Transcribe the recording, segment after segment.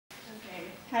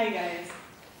Hi guys.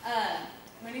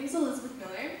 My name is Elizabeth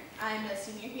Miller. I'm a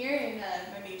senior here and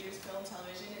my major is film,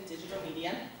 television, and digital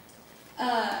media.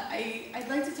 I'd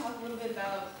like to talk a little bit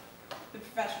about the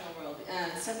professional world,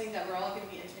 something that we're all going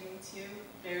to be entering into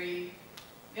very,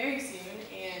 very soon,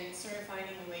 and sort of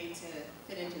finding a way to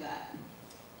fit into that.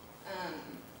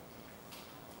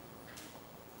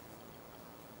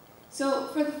 So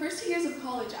for the first 2 years of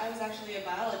college, I was actually a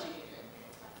biology major.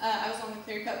 I was on the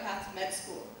clear-cut path to med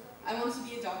school. I wanted to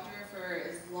be a doctor for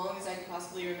as long as I could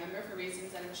possibly remember for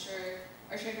reasons that I'm sure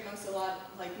are shared amongst a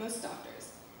lot, like most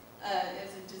doctors. It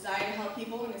was a desire to help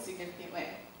people in a significant way.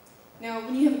 Now,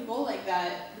 when you have a goal like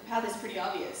that, the path is pretty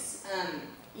obvious.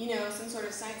 You know, some sort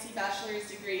of sciencey bachelor's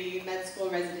degree, med school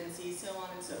residency, so on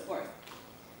and so forth.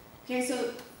 Okay,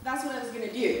 so that's what I was going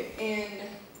to do. And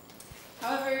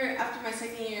however, after my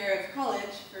second year of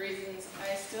college, for reasons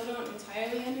I still don't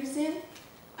entirely understand,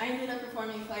 I ended up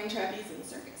performing flying trapeze in the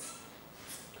circus.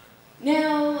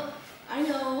 Now, I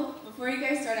know, before you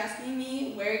guys start asking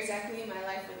me where exactly my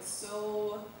life went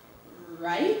so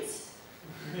right,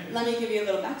 let me give you a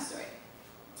little backstory.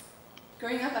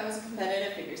 Growing up, I was a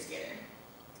competitive figure skater.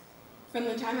 From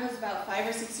the time I was about 5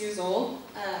 or 6 years old,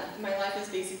 my life was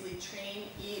basically train,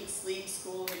 eat, sleep,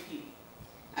 school, repeat.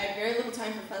 I had very little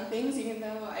time for fun things, even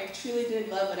though I truly did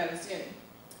love what I was doing.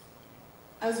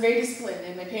 I was very disciplined,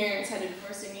 and my parents had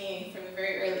enforced in me from a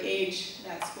very early age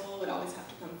that school would always have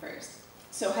to come first.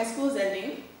 So high school was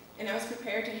ending, and I was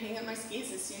prepared to hang up my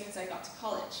skates as soon as I got to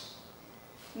college.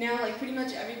 Now, like pretty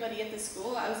much everybody at the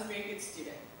school, I was a very good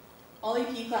student. All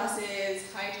AP classes,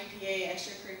 high GPA,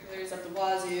 extracurriculars up the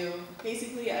wazoo,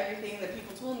 basically everything that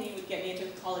people told me would get me into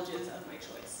the colleges of my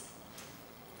choice.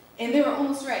 And they were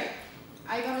almost right.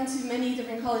 I got into many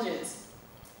different colleges,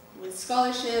 with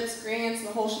scholarships, grants, the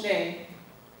whole shebang.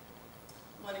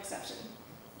 One exception.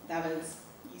 That was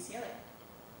UCLA.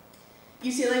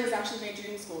 UCLA was actually my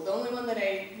dream school, the only one that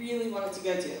I really wanted to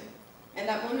go to. And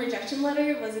that one rejection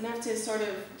letter was enough to sort of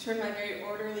turn my very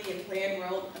orderly and planned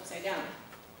world upside down.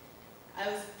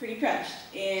 I was pretty crushed,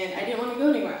 and I didn't want to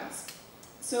go anywhere else.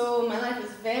 So my life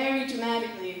was very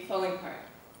dramatically falling apart.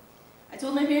 I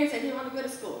told my parents I didn't want to go to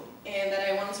school, and that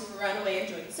I wanted to run away and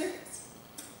join the circus.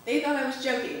 They thought I was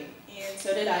joking, and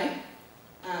so did I.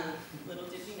 Little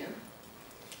did we know.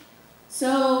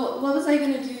 So what was I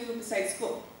going to do besides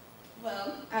school?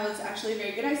 Well, I was actually a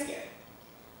very good ice skater.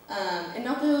 And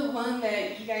not the one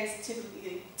that you guys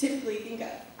typically think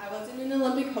of. I wasn't an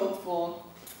Olympic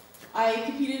hopeful. I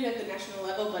competed at the national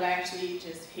level, but I actually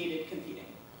just hated competing.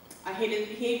 I hated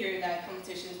the behavior that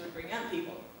competitions would bring out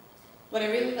people. What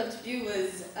I really loved to do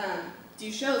was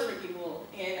do shows for people,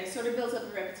 and I sort of built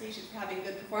up a reputation for having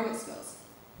good performance skills.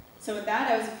 So with that,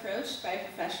 I was approached by a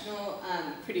professional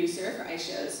producer for ice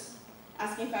shows,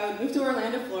 asking if I would move to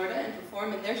Orlando, Florida, and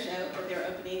perform in their show that they were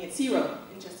opening at SeaWorld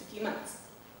in just a few months.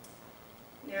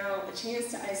 Now, a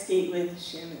chance to ice skate with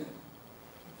Shamu.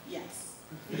 Yes.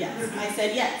 Yes, I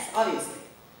said yes, obviously.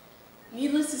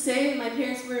 Needless to say, my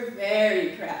parents were very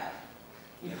proud.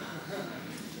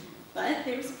 But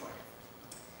they were supportive.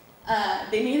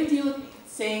 They made a deal with me,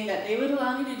 saying that they would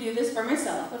allow me to do this for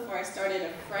myself before I started a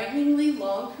frighteningly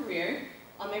long career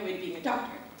on my way to being a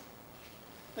doctor.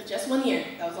 But just 1 year,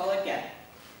 that was all I'd get.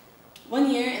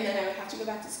 1 year, and then I would have to go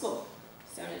back to school.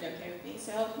 Sounded okay with me,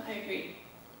 so I agreed.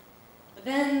 But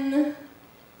then,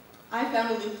 I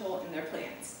found a loophole in their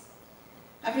plans.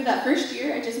 After that first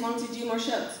year, I just wanted to do more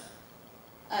shows.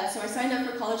 So I signed up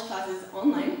for college classes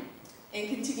online and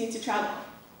continued to travel.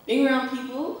 Being around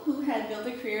people who had built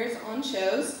their careers on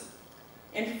shows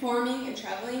and performing and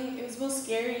traveling, it was both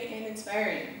scary and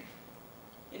inspiring.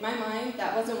 In my mind,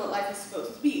 that wasn't what life was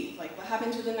supposed to be, like what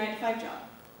happened to the 9-to-5 job.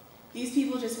 These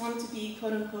people just wanted to be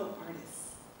quote-unquote artists.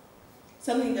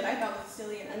 Something that I thought was a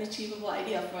silly and unachievable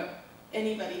idea for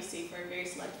anybody save for a very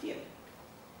select few.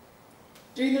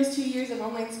 During those 2 years of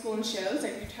online school and shows,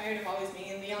 I grew tired of always being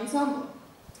in the ensemble.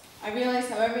 I realized,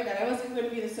 however, that I wasn't going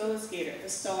to be the solo skater, the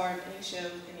star of any show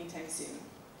anytime soon.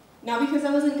 Not because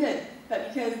I wasn't good, but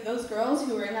because those girls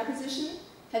who were in that position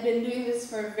had been doing this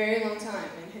for a very long time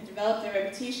and had developed their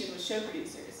reputation with show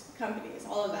producers, companies,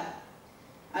 all of that.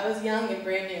 I was young and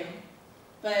brand new,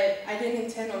 but I didn't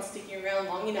intend on sticking around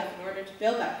long enough in order to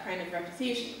build that kind of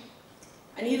reputation.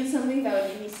 I needed something that would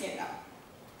make me stand out.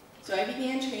 So I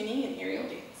began training in aerial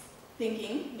dance,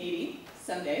 thinking, maybe,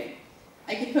 someday,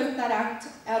 I could put that act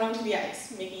out onto the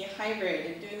ice, making a hybrid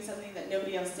and doing something that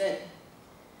nobody else did.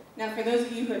 Now, for those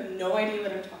of you who have no idea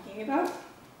what I'm talking about,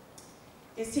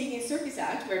 it's taking a circus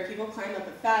act where people climb up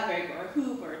a fabric or a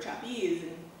hoop or a trapeze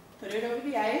and put it over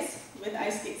the ice with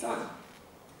ice skates on.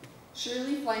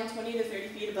 Surely flying 20 to 30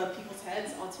 feet above people's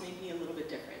heads ought to make me a little bit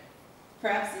different.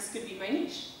 Perhaps this could be my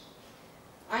niche.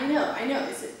 I know,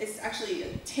 it's actually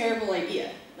a terrible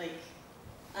idea. Like,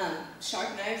 sharp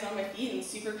knives on my feet and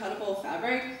super cuttable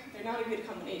fabric, they're not a good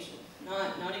combination.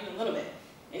 Not even a little bit.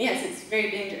 And yes, it's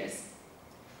very dangerous.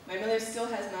 My mother still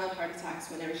has mild heart attacks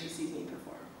whenever she sees me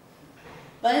perform.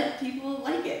 But people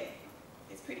like it.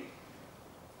 It's pretty.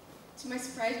 To my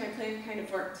surprise, my plan kind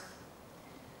of worked.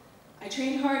 I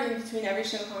trained hard in between every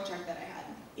show contract that I had.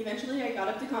 Eventually, I got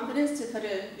up the confidence to put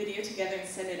a video together and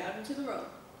send it out into the world,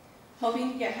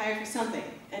 hoping to get hired for something,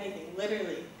 anything,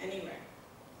 literally anywhere.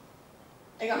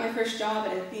 I got my first job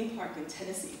at a theme park in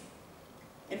Tennessee.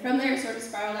 And from there, it sort of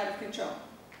spiraled out of control.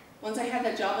 Once I had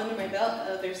that job under my belt,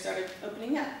 others started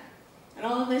opening up. And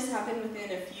all of this happened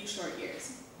within a few short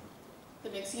years. The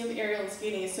mixing of aerial and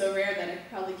skating is so rare that I could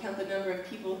probably count the number of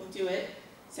people who do it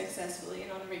successfully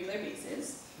and on a regular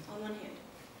basis on one hand.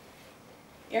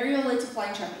 Aerial led to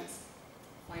flying trapeze.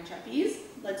 Flying trapeze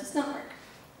led to stunt work.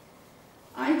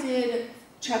 I did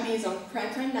trapeze on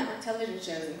primetime network television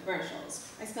shows and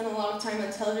commercials. I spent a lot of time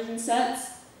on television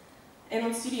sets and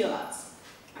on studio lots.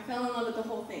 I fell in love with the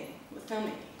whole thing, with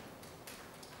filmmaking.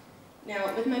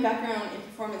 Now, with my background in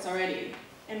performance already,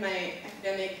 and my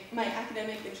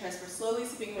academic interests were slowly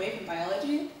slipping away from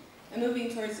biology and moving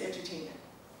towards entertainment.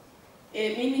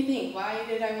 It made me think, why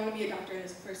did I want to be a doctor in the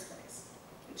first place?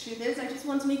 The truth is, I just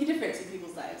wanted to make a difference in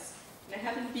people's lives, and I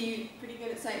happen to be pretty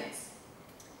good at science.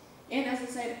 And as I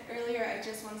said earlier, I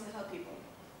just wanted to help people.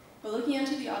 But looking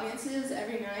into the audiences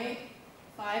every night,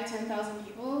 5,000–10,000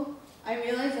 people, I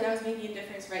realized that I was making a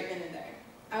difference right then and there.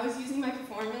 I was using my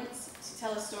performance to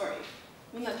tell a story,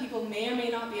 one that people may or may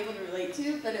not be able to relate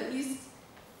to, but at least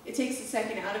it takes a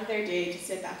second out of their day to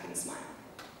sit back and smile.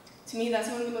 To me, that's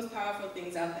one of the most powerful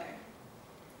things out there.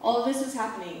 All of this was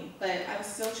happening, but I was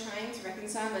still trying to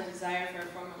reconcile my desire for a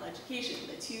formal education.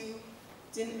 The two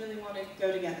didn't really want to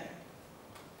go together.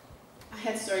 I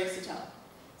had stories to tell.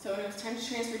 So when it was time to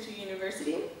transfer to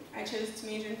university, I chose to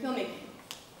major in filmmaking.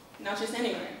 Not just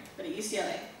anywhere, but at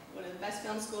UCLA, one of the best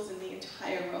film schools in the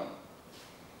entire world.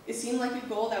 It seemed like a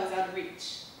goal that was out of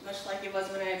reach, much like it was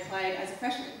when I applied as a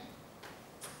freshman.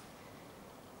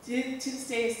 To this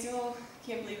day, I still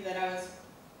can't believe that I was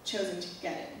chosen to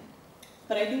get in.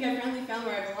 But I think I finally found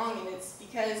where I belong, and it's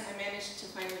because I managed to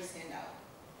finally stand out.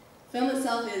 Film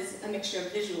itself is a mixture of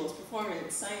visuals,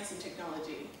 performance, science, and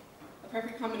technology. A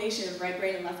perfect combination of right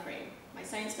brain and left brain, my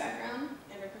science background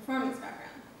and my performance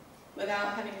background,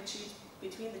 without having to choose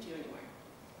between the two anymore.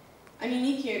 I'm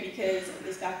unique here because of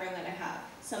this background that I have,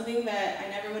 something that I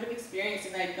never would have experienced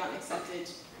if I had gotten accepted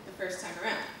the first time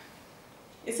around.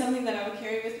 It's something that I will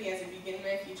carry with me as I begin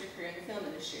my future career in the film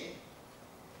industry.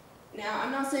 Now,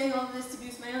 I'm not saying all of this to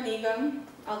boost my own ego,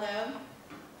 although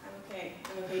I'm okay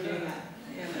doing that.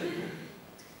 And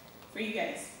for you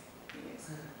guys.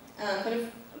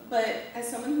 But as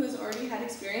someone who has already had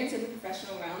experience in the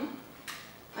professional realm,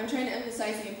 I'm trying to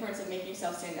emphasize the importance of making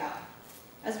yourself stand out.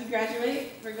 As we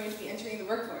graduate, we're going to be entering the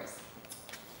workforce,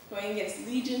 going against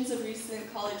legions of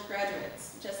recent college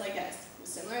graduates, just like us, with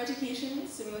similar education,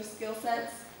 similar skill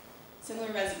sets,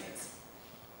 similar resumes.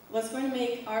 What's going to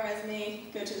make our resume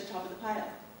go to the top of the pile?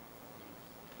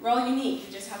 We're all unique,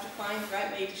 you just have to find the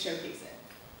right way to showcase it.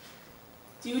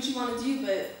 Do what you want to do,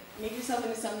 but make yourself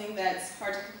into something that's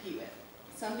hard to compete with.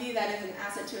 Somebody that is an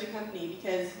asset to a company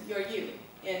because you're you,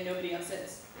 and nobody else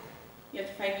is. You have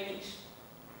to find your niche.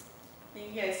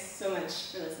 Thank you guys so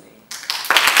much for listening.